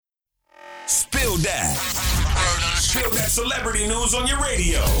Spill that. Spill that celebrity news on your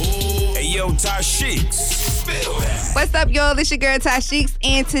radio. Hey, yo, Tashiks. Spill that. What's up, y'all? It's your girl, Tashiks.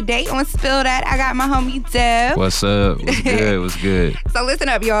 And today on Spill That, I got my homie, Dev. What's up? What's good? What's good? So listen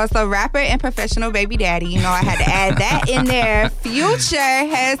up, y'all. So rapper and professional baby daddy, you know I had to add that in there. Future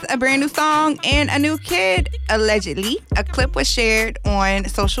has a brand new song and a new kid, allegedly. A clip was shared on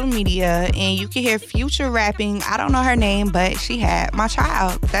social media, and you can hear Future rapping. I don't know her name, but she had my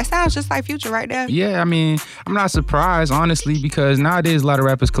child. That sounds just like Future right there. Yeah, I mean, I'm not surprised, honestly, because nowadays a lot of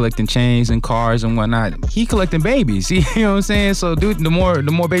rappers collecting chains and cars and whatnot. He collecting babies. You know what I'm saying? So, dude, the more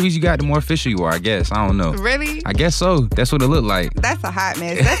babies you got, the more official you are, I guess. I don't know. Really? I guess so. That's what it looked like. That's a hot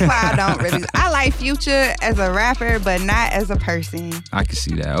mess. That's why I don't really... I like Future as a rapper, but not as a person. I can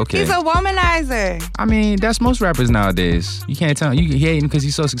see that. Okay. He's a womanizer. I mean, that's most rappers nowadays. You can't tell. You hate him because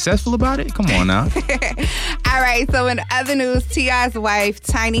he's so successful about it? Come on now. All right, so in other news, T.I.'s wife,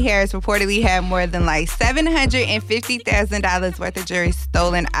 Tiny Harris, reportedly had more than like $750,000 worth of jewelry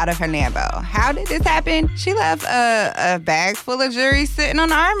stolen out of her Lambo. How did this happen? She left a bag full of jewelry sitting on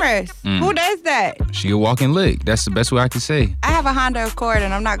the armrest. Who does that? She a walking lick. That's the best way I can say. I have a Honda Accord,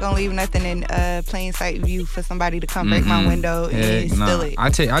 and I'm not going to leave nothing in plain sight view for somebody to come break my window and steal it. I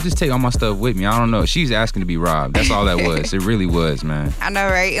just take all my stuff with me. I don't know. She's asking to be robbed. That's all that was. It really was, man. I know,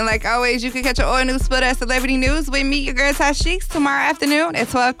 right? And like always, you can catch your all new Spill That Celebrity News with me, your girl Tashiks, tomorrow afternoon at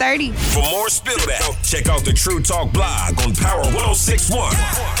 12:30. For more Spill That, check out the True Talk blog on Power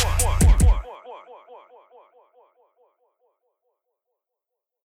 106.1.